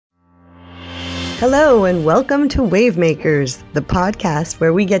Hello and welcome to Wavemakers, the podcast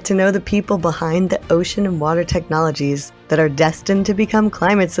where we get to know the people behind the ocean and water technologies that are destined to become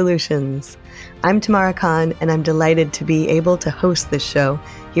climate solutions. I'm Tamara Khan, and I'm delighted to be able to host this show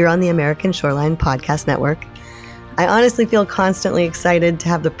here on the American Shoreline Podcast Network. I honestly feel constantly excited to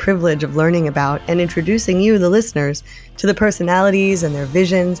have the privilege of learning about and introducing you, the listeners, to the personalities and their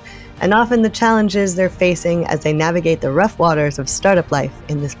visions, and often the challenges they're facing as they navigate the rough waters of startup life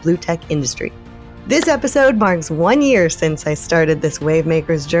in this blue tech industry. This episode marks 1 year since I started this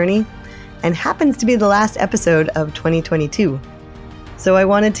Wavemakers journey and happens to be the last episode of 2022. So I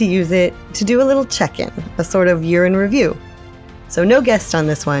wanted to use it to do a little check-in, a sort of year in review. So no guest on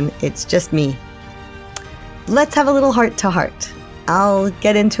this one, it's just me. Let's have a little heart-to-heart. I'll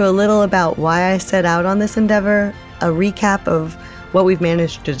get into a little about why I set out on this endeavor, a recap of what we've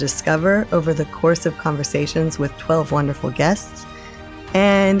managed to discover over the course of conversations with 12 wonderful guests,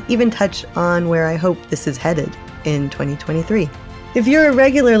 and even touch on where I hope this is headed in 2023. If you're a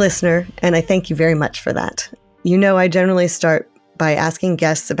regular listener, and I thank you very much for that, you know I generally start by asking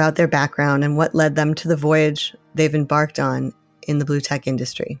guests about their background and what led them to the voyage they've embarked on in the blue tech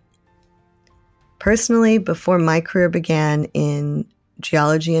industry. Personally, before my career began in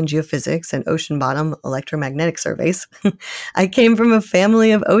geology and geophysics and ocean bottom electromagnetic surveys, I came from a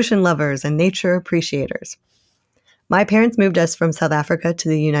family of ocean lovers and nature appreciators. My parents moved us from South Africa to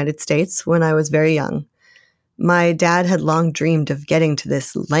the United States when I was very young. My dad had long dreamed of getting to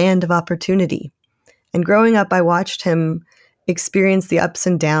this land of opportunity. And growing up, I watched him experience the ups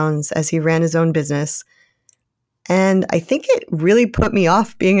and downs as he ran his own business. And I think it really put me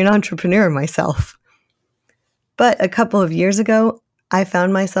off being an entrepreneur myself. But a couple of years ago, I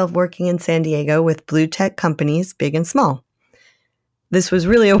found myself working in San Diego with blue tech companies, big and small. This was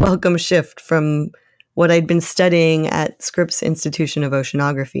really a welcome shift from what I'd been studying at Scripps Institution of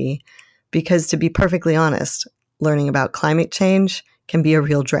Oceanography, because to be perfectly honest, learning about climate change can be a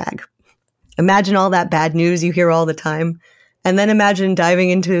real drag. Imagine all that bad news you hear all the time, and then imagine diving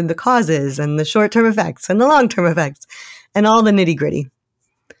into the causes and the short-term effects and the long-term effects and all the nitty-gritty.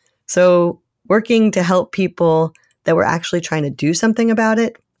 So working to help people that were actually trying to do something about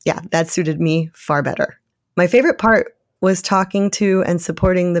it, that suited me far better. My favorite part was talking to and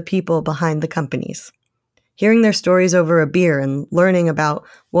supporting the people behind the companies. Hearing their stories over a beer and learning about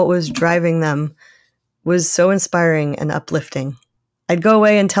what was driving them was so inspiring and uplifting. I'd go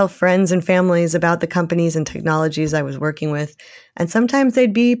away and tell friends and families about the companies and technologies I was working with, and sometimes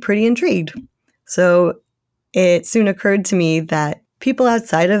they'd be pretty intrigued. So it soon occurred to me that people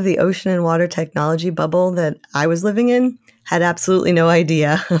outside of the ocean and water technology bubble that I was living in had absolutely no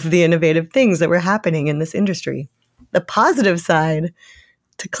idea of the innovative things that were happening in this industry. The positive side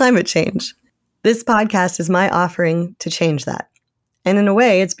to climate change. This podcast is my offering to change that. And in a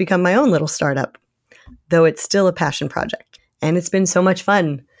way, it's become my own little startup, though it's still a passion project. And it's been so much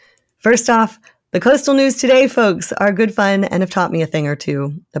fun. First off, the coastal news today, folks, are good fun and have taught me a thing or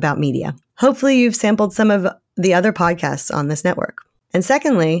two about media. Hopefully you've sampled some of the other podcasts on this network. And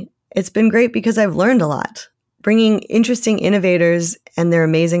secondly, it's been great because I've learned a lot. Bringing interesting innovators and their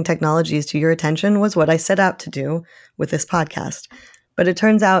amazing technologies to your attention was what I set out to do with this podcast. But it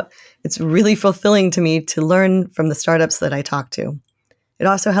turns out it's really fulfilling to me to learn from the startups that I talk to. It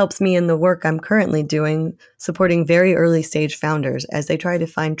also helps me in the work I'm currently doing, supporting very early stage founders as they try to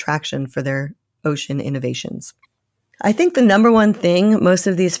find traction for their ocean innovations. I think the number one thing most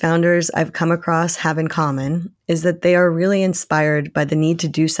of these founders I've come across have in common is that they are really inspired by the need to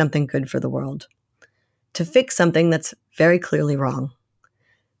do something good for the world, to fix something that's very clearly wrong.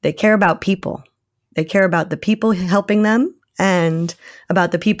 They care about people. They care about the people helping them and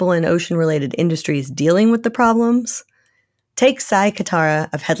about the people in ocean-related industries dealing with the problems. Take Sai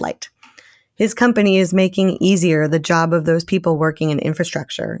Katara of Headlight. His company is making easier the job of those people working in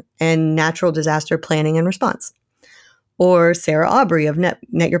infrastructure and natural disaster planning and response. Or Sarah Aubrey of Net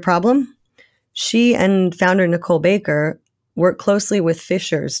Your Problem. She and founder Nicole Baker work closely with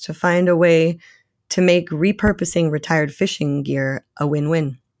fishers to find a way to make repurposing retired fishing gear a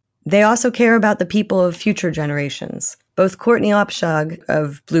win-win. They also care about the people of future generations. Both Courtney Opshog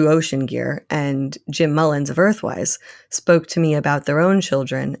of Blue Ocean Gear and Jim Mullins of Earthwise spoke to me about their own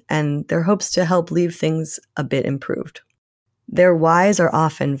children and their hopes to help leave things a bit improved. Their whys are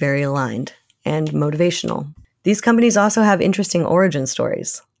often very aligned and motivational. These companies also have interesting origin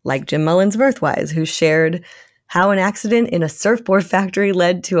stories, like Jim Mullins of Earthwise, who shared how an accident in a surfboard factory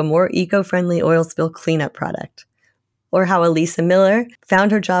led to a more eco-friendly oil spill cleanup product. Or how Elisa Miller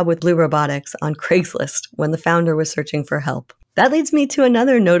found her job with Blue Robotics on Craigslist when the founder was searching for help. That leads me to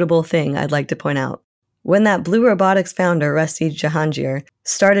another notable thing I'd like to point out. When that Blue Robotics founder, Rusty Jahangir,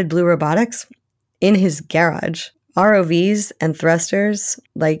 started Blue Robotics, in his garage. ROVs and thrusters,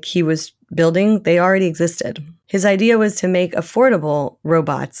 like he was building, they already existed. His idea was to make affordable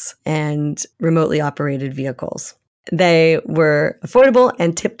robots and remotely operated vehicles. They were affordable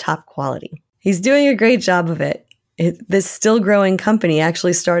and tip-top quality. He's doing a great job of it. This still growing company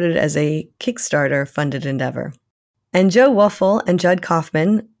actually started as a Kickstarter-funded endeavor. And Joe Wuffel and Judd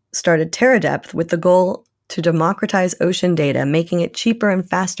Kaufman started TerraDepth with the goal to democratize ocean data, making it cheaper and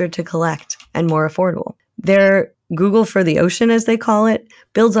faster to collect and more affordable. Their Google for the Ocean, as they call it,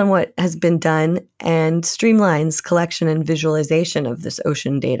 builds on what has been done and streamlines collection and visualization of this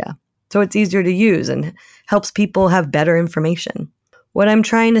ocean data. So it's easier to use and helps people have better information. What I'm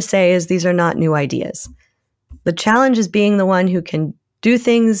trying to say is these are not new ideas. The challenge is being the one who can do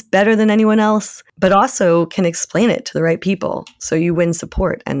things better than anyone else, but also can explain it to the right people so you win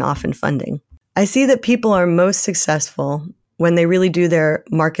support and often funding. I see that people are most successful when they really do their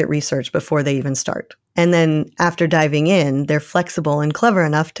market research before they even start. And then after diving in, they're flexible and clever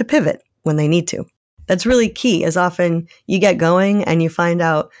enough to pivot when they need to. That's really key, as often you get going and you find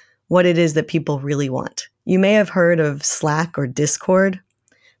out what it is that people really want. You may have heard of Slack or Discord.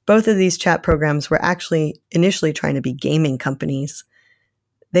 Both of these chat programs were actually initially trying to be gaming companies.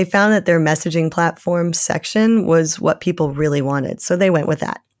 They found that their messaging platform section was what people really wanted, so they went with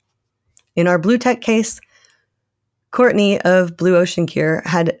that. In our Blue Tech case, Courtney of Blue Ocean Gear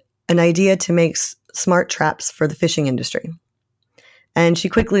had an idea to make smart traps for the fishing industry. And she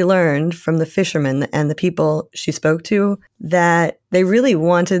quickly learned from the fishermen and the people she spoke to that they really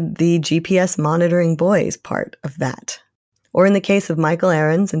wanted the GPS monitoring buoys part of that. Or in the case of Michael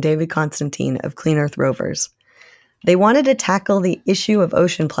Ahrens and David Constantine of Clean Earth Rovers, they wanted to tackle the issue of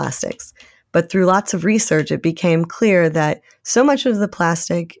ocean plastics. But through lots of research, it became clear that so much of the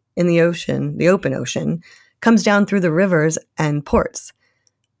plastic in the ocean, the open ocean, comes down through the rivers and ports.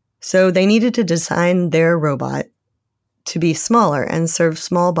 So they needed to design their robot to be smaller and serve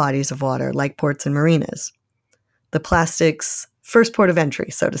small bodies of water like ports and marinas. The plastic's first port of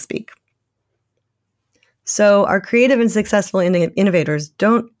entry, so to speak. So our creative and successful innovators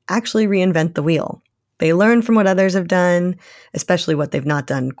don't actually reinvent the wheel. They learn from what others have done, especially what they've not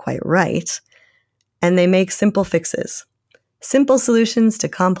done quite right, and they make simple fixes. Simple solutions to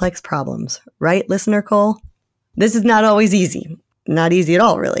complex problems. Right, listener Cole? This is not always easy. Not easy at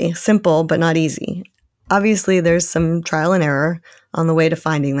all, really. Simple, but not easy. Obviously, there's some trial and error on the way to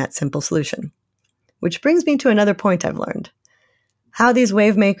finding that simple solution. Which brings me to another point I've learned. How these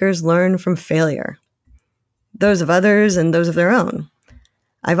wave makers learn from failure. Those of others and those of their own.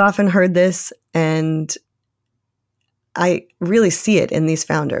 I've often heard this, and I really see it in these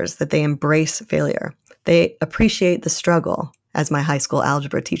founders, that they embrace failure. They appreciate the struggle, as my high school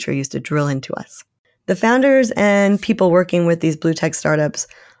algebra teacher used to drill into us. The founders and people working with these blue tech startups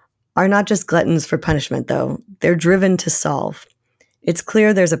are not just gluttons for punishment, though. They're driven to solve. It's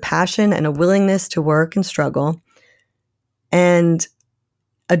clear there's a passion and a willingness to work and struggle and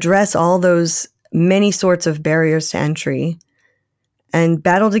address all those many sorts of barriers to entry and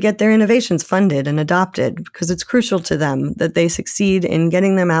battle to get their innovations funded and adopted, because it's crucial to them that they succeed in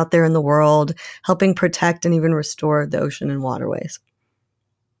getting them out there in the world, helping protect and even restore the ocean and waterways.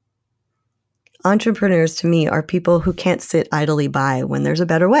 Entrepreneurs, to me, are people who can't sit idly by when there's a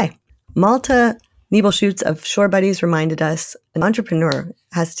better way. Malta Nebelschutz of Shore Buddies reminded us an entrepreneur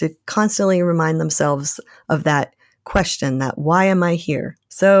has to constantly remind themselves of that question, that why am I here?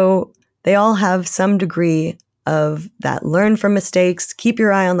 So they all have some degree of that learn from mistakes, keep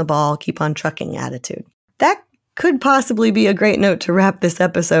your eye on the ball, keep on trucking attitude. That could possibly be a great note to wrap this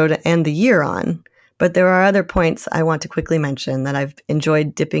episode and the year on, but there are other points I want to quickly mention that I've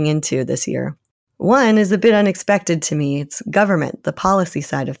enjoyed dipping into this year. One is a bit unexpected to me. It's government, the policy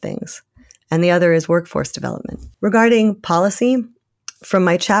side of things, and the other is workforce development. Regarding policy, from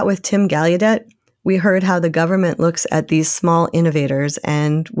my chat with Tim Gallaudet, we heard how the government looks at these small innovators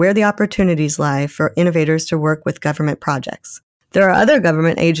and where the opportunities lie for innovators to work with government projects. There are other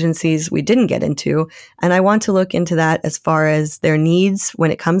government agencies we didn't get into, and I want to look into that as far as their needs when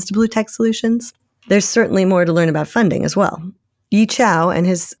it comes to blue tech solutions. There's certainly more to learn about funding as well. Yi Chao and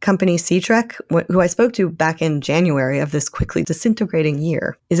his company Seatrek, who I spoke to back in January of this quickly disintegrating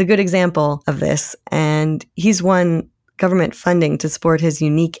year, is a good example of this, and he's won government funding to support his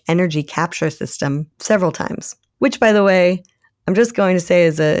unique energy capture system several times, which, by the way, I'm just going to say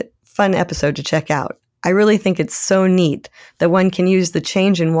is a fun episode to check out. I really think it's so neat that one can use the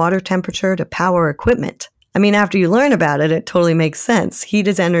change in water temperature to power equipment. I mean, after you learn about it, it totally makes sense. Heat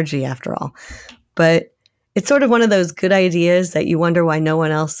is energy, after all. But it's sort of one of those good ideas that you wonder why no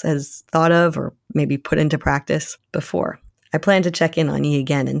one else has thought of or maybe put into practice before. I plan to check in on Yi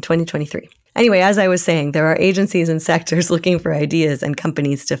again in 2023. Anyway, as I was saying, there are agencies and sectors looking for ideas and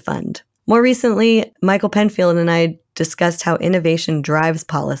companies to fund. More recently, Michael Penfield and I discussed how innovation drives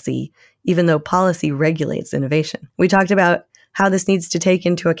policy, even though policy regulates innovation. We talked about how this needs to take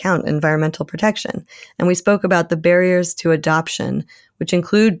into account environmental protection, and we spoke about the barriers to adoption, which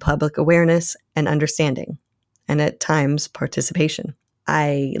include public awareness and understanding, and at times participation.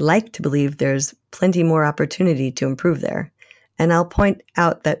 I like to believe there's plenty more opportunity to improve there, and I'll point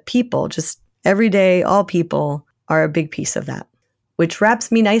out that people, just everyday, all people, are a big piece of that. Which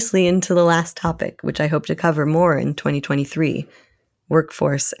wraps me nicely into the last topic, which I hope to cover more in 2023,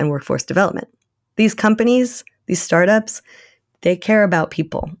 workforce and workforce development. These companies, these startups, they care about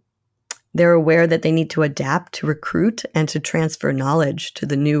people. They're aware that they need to adapt to recruit and to transfer knowledge to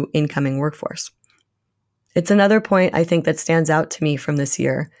the new incoming workforce. It's another point I think that stands out to me from this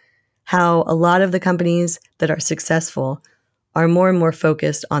year, how a lot of the companies that are successful are more and more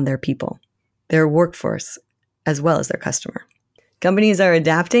focused on their people, their workforce, as well as their customer. Companies are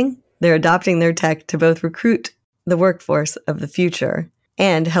adapting. They're adopting their tech to both recruit the workforce of the future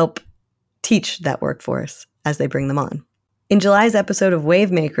and help teach that workforce as they bring them on. In July's episode of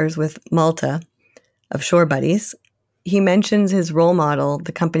Wavemakers with Malta of Shore Buddies, he mentions his role model,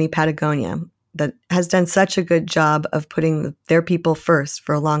 the company Patagonia, that has done such a good job of putting their people first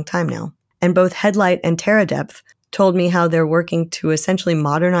for a long time now. And both Headlight and TerraDepth told me how they're working to essentially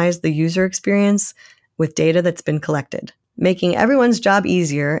modernize the user experience with data that's been collected, making everyone's job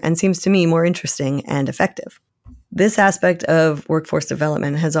easier and seems to me more interesting and effective. This aspect of workforce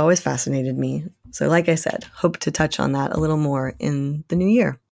development has always fascinated me. So like I said, hope to touch on that a little more in the new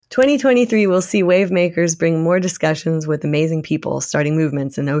year. 2023 will see Wavemakers bring more discussions with amazing people starting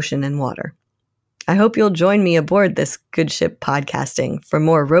movements in ocean and water. I hope you'll join me aboard this good ship podcasting for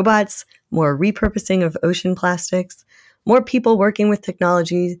more robots, more repurposing of ocean plastics, more people working with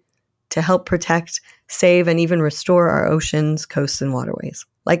technology to help protect, save, and even restore our oceans, coasts, and waterways.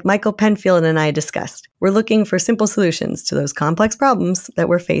 Like Michael Penfield and I discussed, we're looking for simple solutions to those complex problems that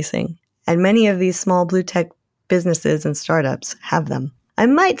we're facing, and many of these small blue tech businesses and startups have them. I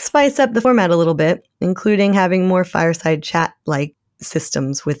might spice up the format a little bit, including having more fireside chat-like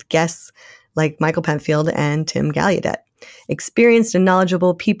systems with guests like Michael Penfield and Tim Gallaudet, experienced and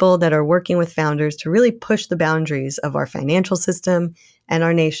knowledgeable people that are working with founders to really push the boundaries of our financial system and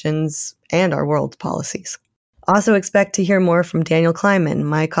our nation's and our world's policies. Also expect to hear more from Daniel Kleinman,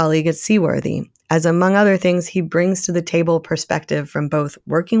 my colleague at Seaworthy, as among other things, he brings to the table perspective from both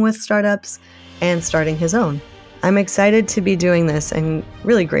working with startups and starting his own. I'm excited to be doing this and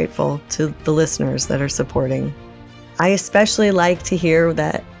really grateful to the listeners that are supporting. I especially like to hear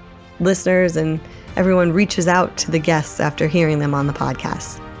that listeners and everyone reaches out to the guests after hearing them on the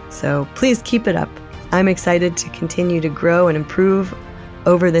podcast. So please keep it up. I'm excited to continue to grow and improve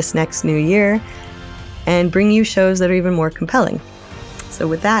over this next new year and bring you shows that are even more compelling. So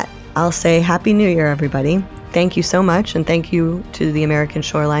with that, I'll say Happy New Year, everybody. Thank you so much, and thank you to the American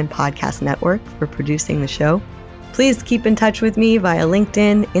Shoreline Podcast Network for producing the show. Please keep in touch with me via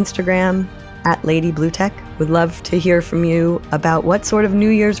LinkedIn, Instagram, @LadyBlueTech. Would love to hear from you about what sort of New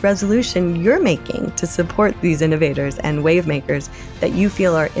Year's resolution you're making to support these innovators and wave makers that you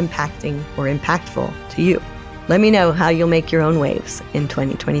feel are impacting or impactful to you. Let me know how you'll make your own waves in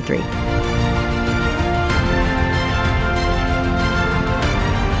 2023.